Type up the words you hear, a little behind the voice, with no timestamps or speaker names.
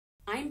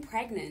I'm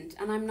pregnant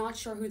and I'm not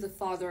sure who the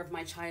father of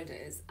my child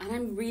is, and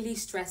I'm really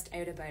stressed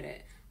out about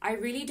it. I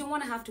really don't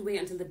want to have to wait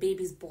until the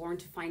baby's born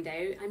to find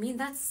out. I mean,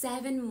 that's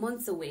 7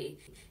 months away.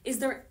 Is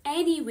there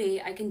any way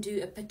I can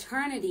do a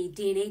paternity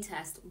DNA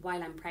test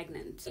while I'm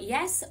pregnant?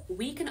 Yes,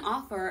 we can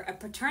offer a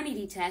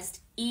paternity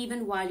test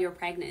even while you're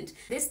pregnant.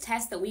 This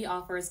test that we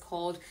offer is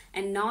called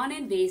a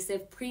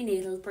non-invasive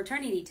prenatal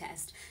paternity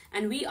test,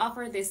 and we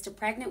offer this to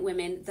pregnant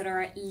women that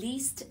are at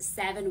least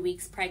 7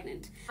 weeks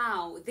pregnant.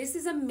 Wow, this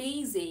is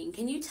amazing.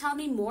 Can you tell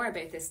me more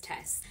about this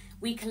test?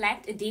 We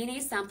collect a DNA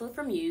sample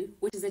from you,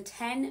 which is a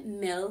 10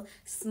 ml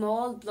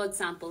small blood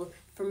sample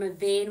from a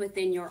vein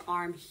within your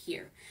arm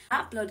here.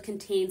 That blood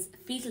contains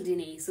fetal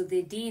DNA, so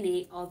the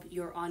DNA of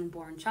your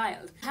unborn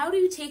child. How do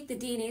you take the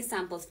DNA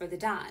samples for the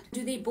dad?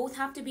 Do they both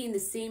have to be in the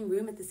same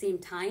room at the same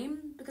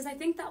time? Because I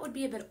think that would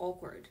be a bit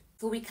awkward.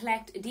 So we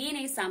collect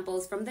DNA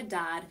samples from the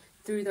dad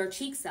through their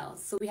cheek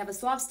cells. So we have a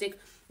swab stick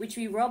which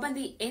we rub on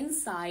the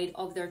inside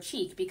of their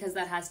cheek because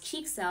that has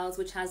cheek cells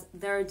which has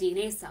their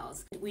DNA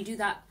cells. We do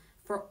that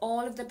for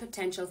all of the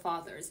potential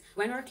fathers.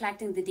 When we're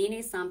collecting the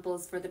DNA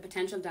samples for the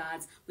potential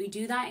dads, we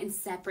do that in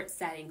separate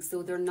settings,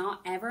 so they're not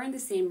ever in the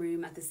same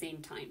room at the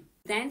same time.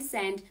 Then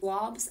send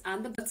swabs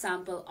and the blood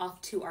sample off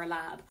to our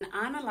lab and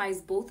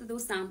analyze both of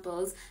those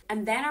samples,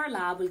 and then our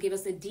lab will give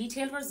us a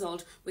detailed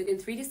result within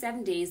 3 to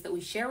 7 days that we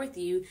share with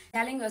you,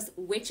 telling us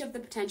which of the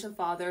potential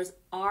fathers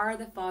are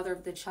the father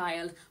of the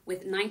child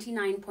with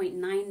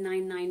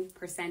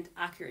 99.999%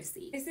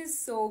 accuracy. This is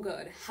so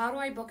good. How do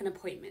I book an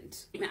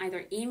appointment? You can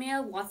either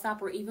email, WhatsApp,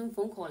 or even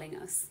phone calling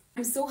us.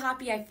 I'm so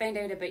happy I found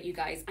out about you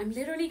guys. I'm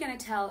literally going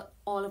to tell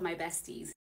all of my besties.